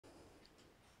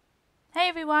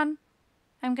everyone,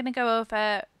 I'm going to go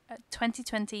over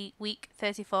 2020 week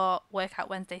 34 Workout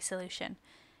Wednesday solution.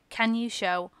 Can you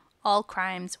show all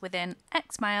crimes within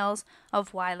X miles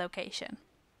of Y location?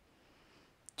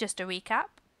 Just a recap,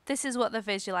 this is what the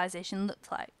visualization looked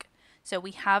like. So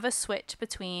we have a switch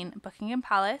between Buckingham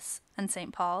Palace and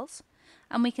St. Paul's,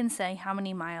 and we can say how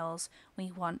many miles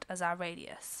we want as our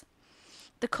radius.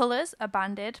 The colours are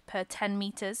banded per 10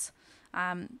 metres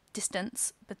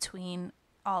distance between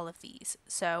all of these.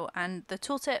 And the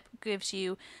tooltip gives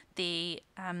you the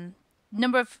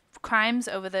number of crimes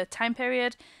over the time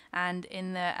period and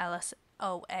in the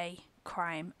LSOA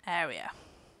crime area.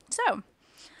 So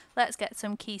let's get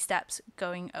some key steps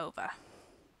going over.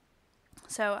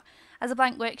 So as a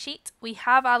blank worksheet, we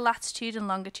have our latitude and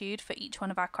longitude for each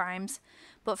one of our crimes,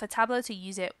 but for Tableau to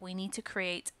use it, we need to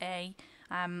create a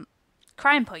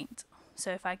crime point.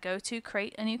 So if I go to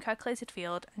create a new calculated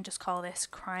field and just call this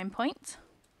crime point,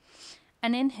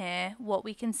 and in here what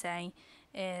we can say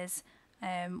is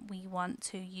we want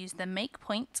to use the make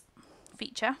point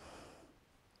feature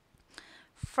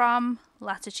from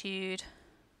latitude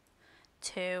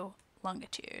to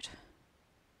longitude.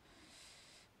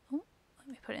 Let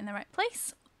me put it in the right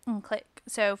place and click.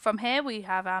 So from here we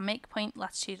have our make point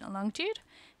latitude and longitude.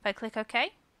 If I click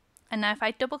OK, and now if I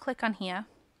double click on here,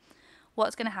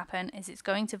 what's going to happen is it's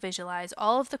going to visualize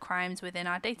all of the crimes within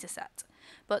our data set.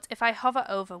 But if I hover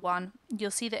over one,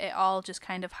 you'll see that it all just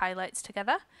kind of highlights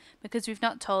together because we've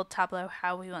not told Tableau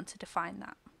how we want to define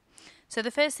that. So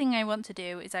the first thing I want to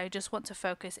do is I just want to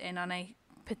focus in on a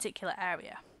particular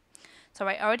area. So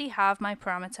I already have my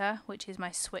parameter, which is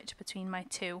my switch between my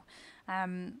two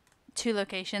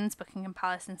locations, Buckingham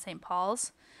Palace and St.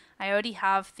 Paul's. I already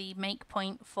have the make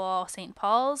point for St.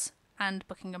 Paul's and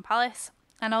Buckingham Palace,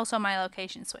 and also my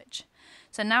location switch.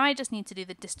 So now I just need to do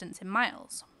the distance in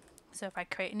miles. So if I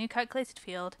create a new calculated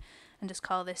field and just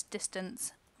call this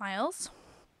distance miles.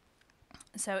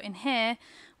 So in here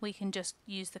we can just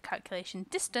use the calculation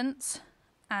distance,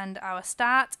 and our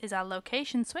start is our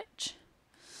location switch.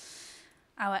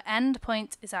 Our end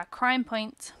point is our crime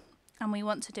point, and we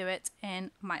want to do it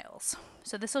in miles.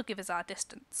 So this will give us our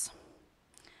distance.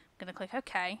 I'm going to click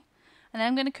OK, and then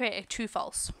I'm going to create a true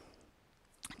false,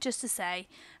 just to say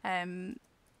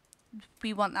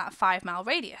we want that 5 mile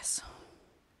radius.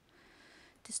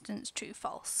 Distance true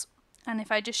false. And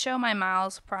if I just show my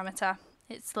miles parameter,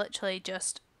 it's literally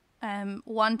just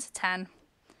 1 to 10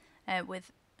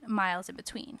 with miles in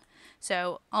between.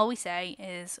 So all we say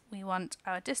is we want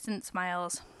our distance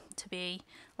miles to be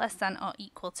less than or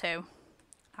equal to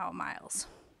our miles.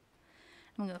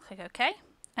 I'm going to click OK.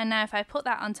 And now if I put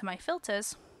that onto my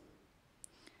filters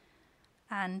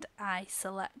and I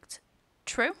select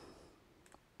true,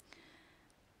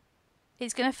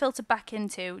 it's going to filter back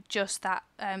into just that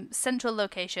central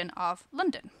location of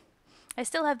London. I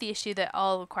still have the issue that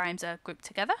all crimes are grouped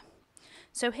together.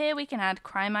 So here we can add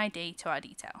crime ID to our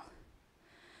detail.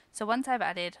 So once I've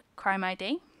added crime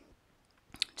ID,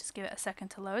 just give it a second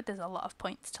to load. There's a lot of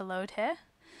points to load here.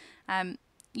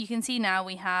 You can see now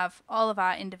we have all of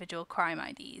our individual crime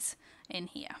IDs in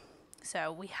here.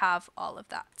 So we have all of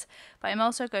that. But I'm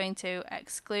also going to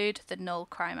exclude the null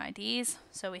crime IDs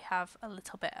so we have a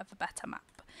little bit of a better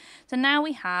map. So now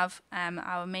we have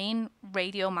our main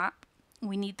radial map.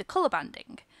 We need the colour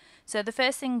banding. So the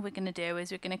first thing we're going to do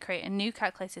is we're going to create a new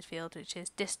calculated field, which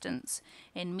is distance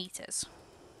in meters.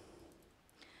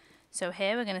 So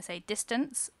here we're going to say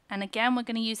distance, and again we're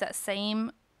going to use that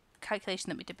same calculation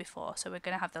that we did before. So we're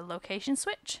going to have the location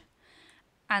switch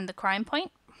and the crime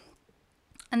point,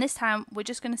 and this time we're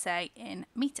just going to say in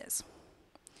meters.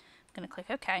 I'm going to click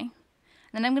OK, and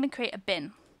then I'm going to create a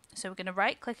bin. So we're going to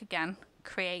right click again,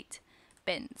 create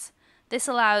bins. This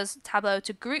allows Tableau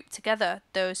to group together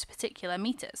those particular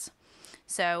meters.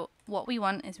 So what we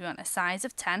want is we want a size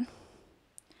of 10,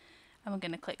 and we're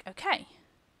going to click OK.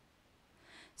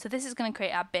 So this is going to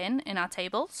create our bin in our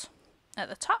tables at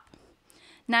the top.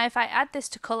 Now if I add this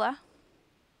to colour,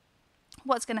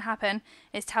 what's going to happen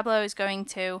is Tableau is going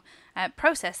to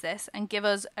process this and give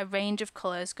us a range of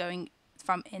colours going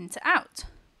from in to out.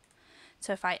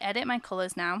 So if I edit my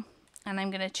colours now, and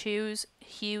I'm going to choose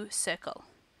hue circle,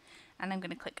 and I'm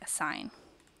going to click assign.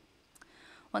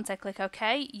 Once I click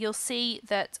OK, you'll see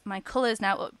that my colours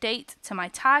now update to my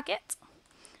target.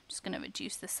 I'm just going to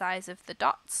reduce the size of the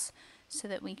dots so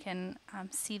that we can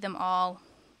see them all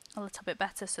a little bit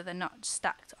better so they're not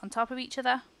stacked on top of each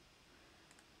other.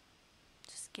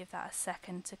 Just give that a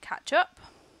second to catch up.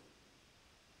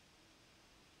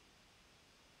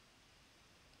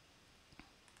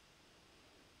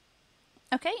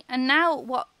 Okay, and now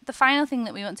what the final thing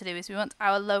that we want to do is we want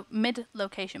our mid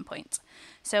location point.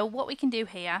 So what we can do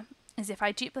here is if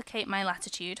I duplicate my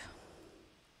latitude,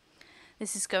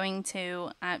 this is going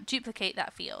to duplicate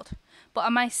that field. But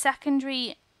on my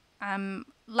secondary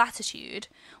latitude,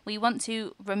 we want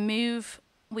to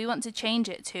change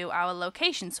it to our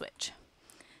location switch.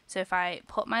 So if I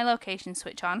put my location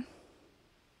switch on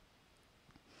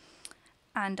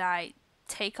and I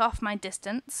take off my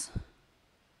distance,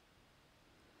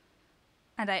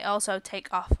 and I also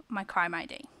take off my crime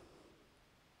ID.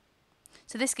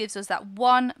 So this gives us that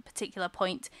one particular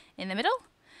point in the middle.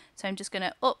 So I'm just going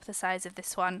to up the size of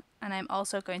this one, and I'm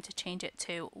also going to change it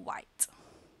to white.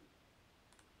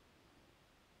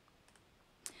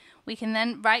 We can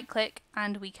then right click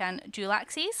and we can dual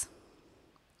axes,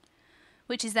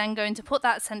 which is then going to put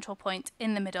that central point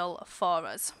in the middle for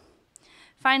us.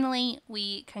 Finally,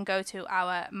 we can go to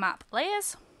our map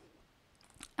layers,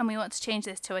 and we want to change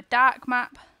this to a dark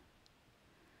map,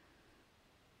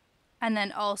 and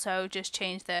then also just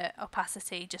change the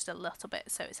opacity just a little bit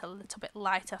so it's a little bit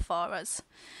lighter for us.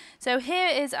 So here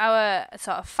is our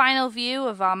sort of final view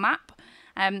of our map.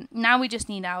 Now we just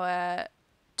need our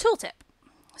tooltip.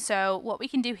 So what we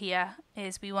can do here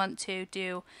is we want to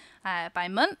do by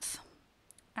month,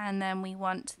 and then we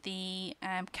want the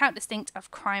count distinct of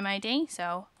crime ID,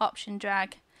 so option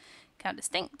drag count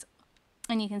distinct,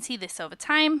 and you can see this over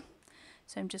time.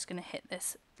 So I'm just going to hit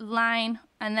this line,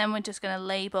 and then we're just going to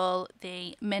label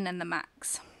the min and the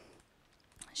max.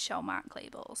 Show mark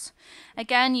labels.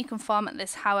 Again, you can format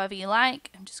this however you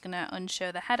like. I'm just going to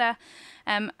unshow the header.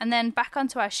 And then back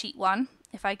onto our sheet 1,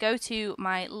 if I go to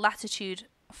my latitude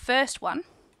first one,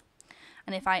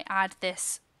 and if I add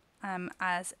this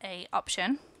as a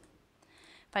option,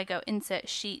 if I go insert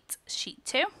sheet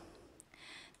 2,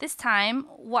 this time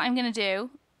what I'm going to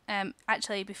do,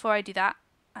 actually before I do that,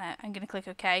 I'm going to click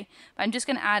OK, but I'm just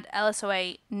going to add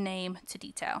LSOA name to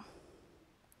detail.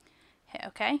 Hit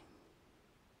OK.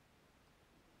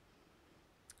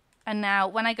 And now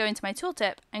when I go into my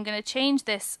tooltip, I'm going to change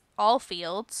this all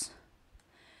fields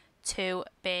to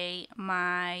be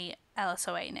my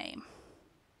LSOA name.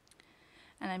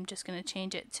 And I'm just going to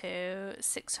change it to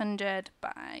 600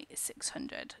 by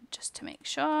 600 just to make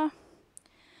sure.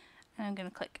 And I'm going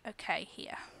to click OK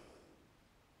here.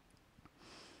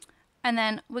 And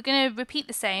then we're going to repeat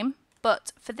the same,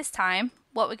 but for this time,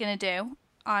 what we're going to do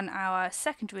on our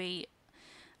secondary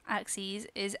axes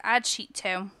is add sheet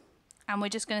 2, and we're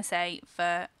just going to say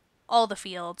for all the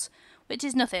fields, which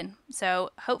is nothing. So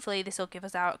hopefully this will give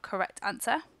us our correct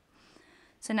answer.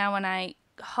 So now when I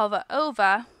hover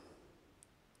over,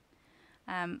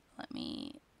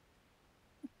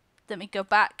 let me go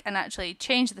back and actually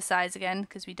change the size again,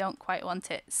 because we don't quite want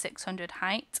it 600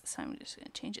 height. So I'm just going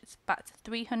to change it back to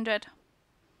 300.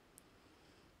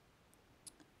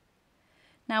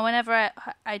 Now whenever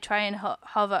I try and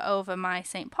hover over my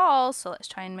St. Paul's, so let's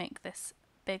try and make this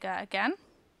bigger again,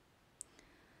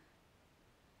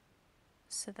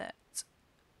 so that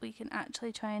we can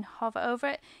actually try and hover over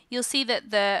it. You'll see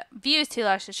that the view is too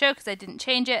large to show because I didn't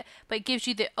change it, but it gives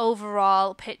you the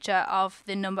overall picture of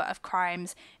the number of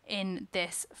crimes in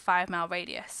this 5 mile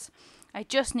radius. I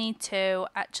just need to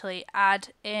actually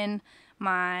add in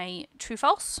my true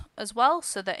false as well,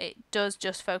 so that it does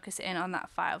just focus in on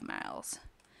that 5 miles.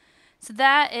 So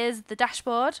there is the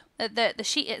dashboard, the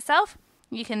sheet itself.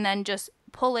 You can then just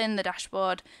pull in the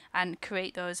dashboard and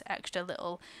create those extra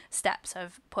little steps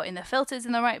of putting the filters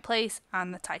in the right place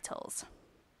and the titles.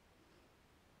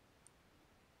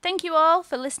 Thank you all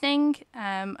for listening.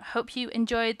 Hope you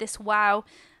enjoyed this WOW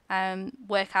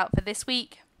workout for this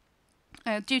week.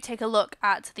 Do take a look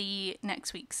at the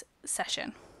next week's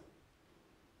session.